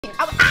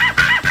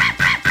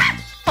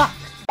Fuck.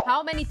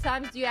 How many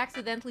times do you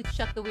accidentally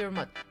chuck the Wii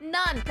remote?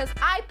 None, because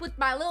I put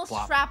my little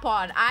strap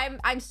on.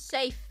 I'm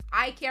safe.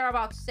 I care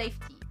about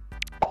safety.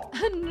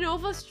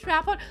 Nova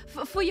strap on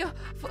for you,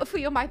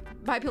 my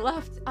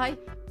beloved.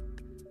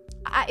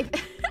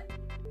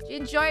 You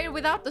enjoy it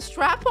without the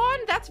strap on?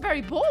 That's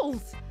very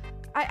bold.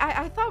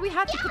 I thought we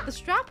had to put the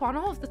strap on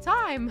all of the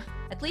time.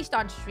 At least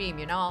on stream,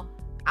 you know.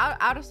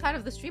 Outside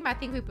of the stream, I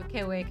think we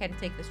can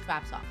take the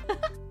straps off.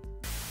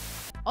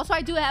 Also,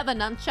 I do have a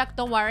nunchuck.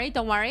 Don't worry.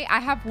 I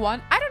have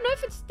one. I don't know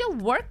if it still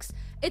works.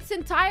 It's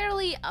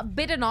entirely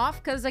bitten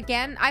off because,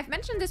 again, I've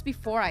mentioned this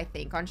before, I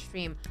think, on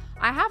stream.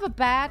 I have a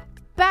bad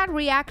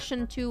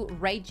reaction to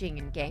raging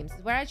in games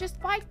where I just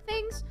bite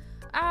things.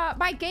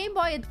 My Game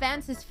Boy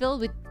Advance is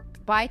filled with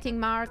biting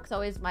marks.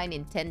 So is my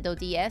Nintendo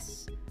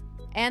DS.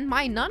 And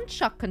my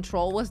nunchuck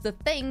control was the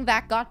thing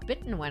that got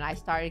bitten when I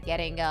started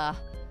getting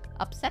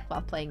upset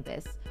while playing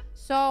this.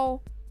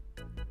 So,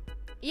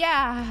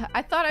 yeah,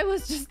 I thought I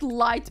was just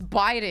light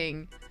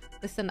biting.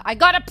 Listen, I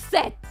got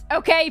upset.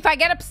 Okay, if I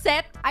get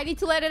upset, I need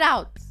to let it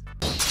out.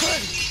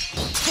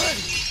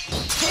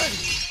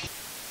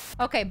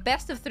 Okay,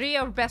 best of 3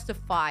 or best of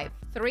 5?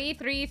 3,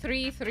 3,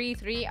 3, 3,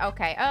 3.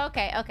 Okay,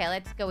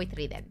 let's go with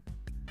 3 then.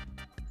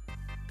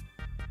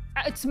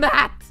 It's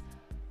Matt!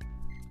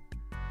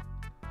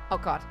 Oh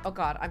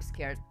god, I'm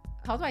scared.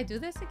 How do I do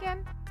this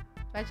again?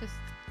 Do I just...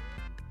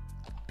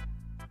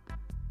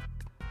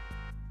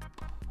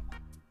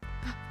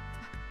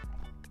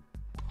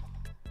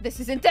 This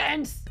is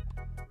intense!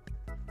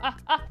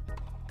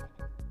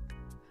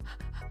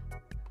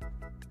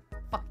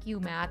 Fuck you,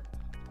 Matt.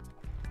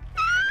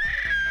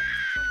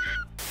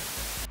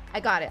 I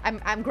got it.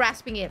 I'm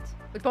grasping it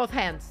with both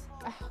hands.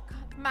 Oh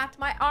god, Matt,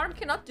 my arm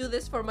cannot do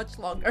this for much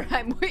longer.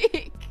 I'm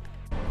weak.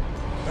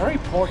 Very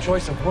poor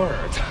choice of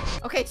words.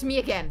 Okay, it's me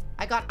again.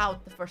 I got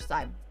out the first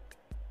time.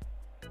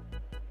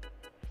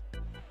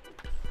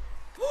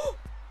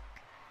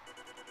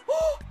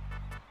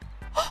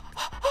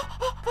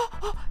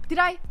 Did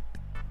I?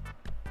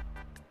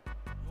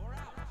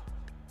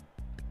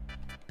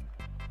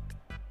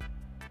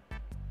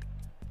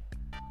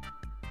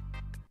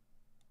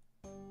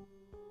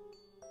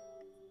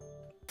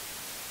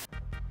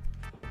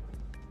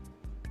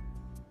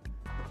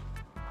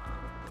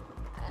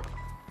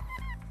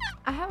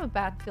 I have a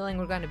bad feeling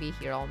we're gonna be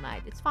here all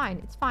night. It's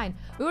fine.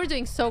 We were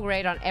doing so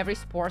great on every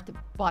sport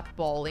but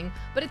bowling.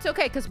 But it's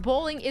okay, because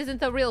bowling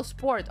isn't a real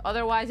sport.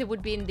 Otherwise, it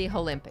would be in the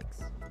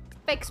Olympics.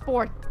 Fake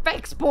sport.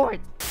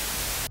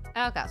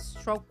 Okay,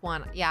 stroke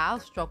one. Yeah, I'll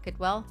stroke it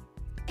well.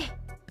 Ow!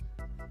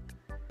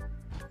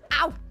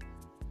 Oh,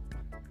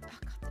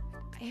 God,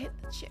 I hit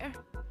the chair.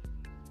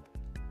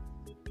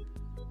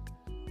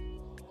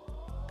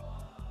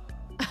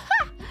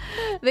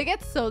 They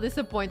get so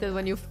disappointed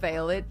when you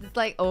fail it. It's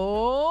like,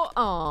 oh,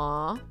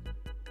 aw.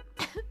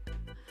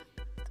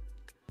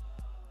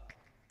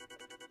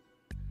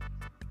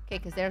 Okay,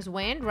 because there's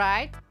wind,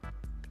 right?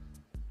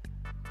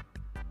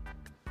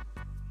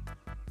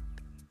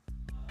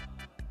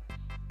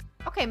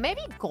 Okay,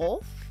 maybe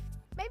golf.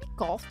 Maybe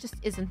golf just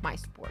isn't my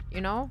sport,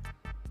 you know?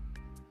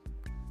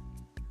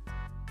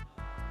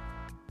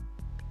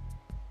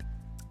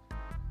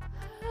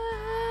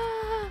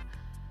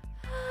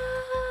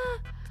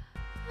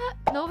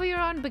 Nova, you're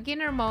on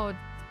beginner mode.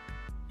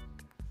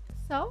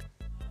 So?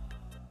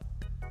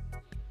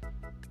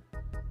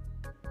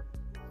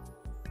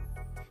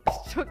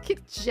 Stroke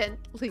it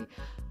gently.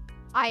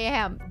 I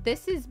am.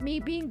 This is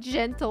me being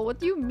gentle. What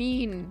do you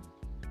mean?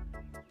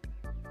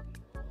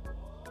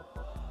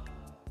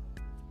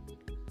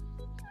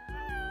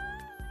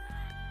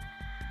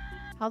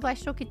 How do I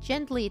stroke it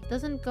gently? It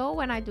doesn't go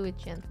when I do it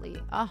gently.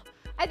 Oh,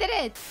 I did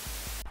it!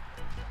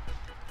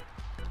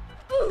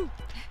 Ooh!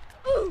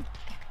 Ooh!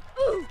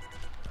 Ooh!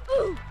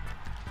 Ooh!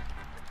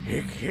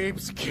 He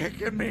keeps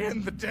kicking me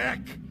in the deck.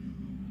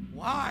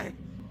 Why?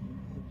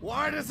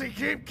 Why does he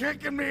keep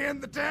kicking me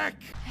in the deck?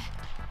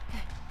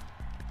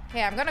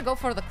 Okay, I'm gonna go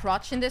for the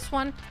crotch in this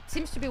one.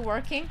 Seems to be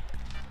working.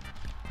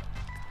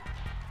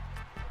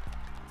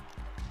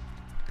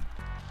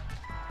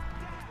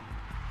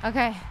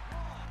 Okay.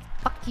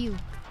 Fuck you.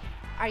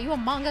 Are you a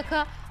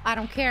mangaka? I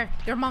don't care.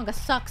 Your manga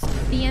sucks.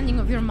 The ending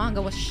of your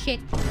manga was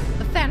shit.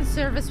 The fan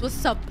service was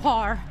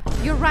subpar.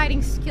 Your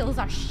writing skills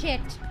are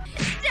shit.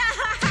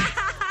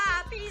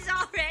 Stop! He's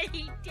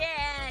already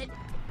dead.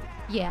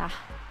 Yeah.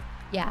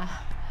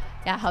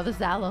 How does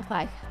that look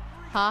like?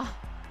 Huh?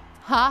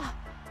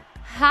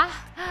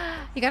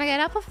 You gonna get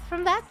up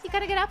from that? You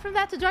gonna get up from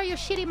that to draw your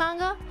shitty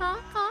manga?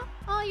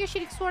 Huh? Your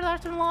shitty Sword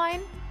Art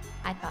Online?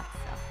 I thought so.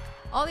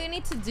 All you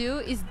need to do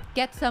is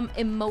get some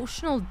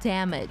emotional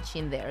damage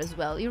in there as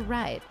well. You're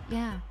right.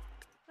 Yeah.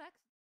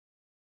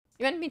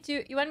 You want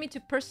me to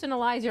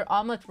personalize your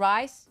omelet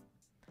rice?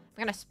 I'm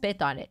gonna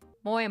spit on it.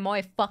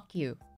 Moi, fuck you.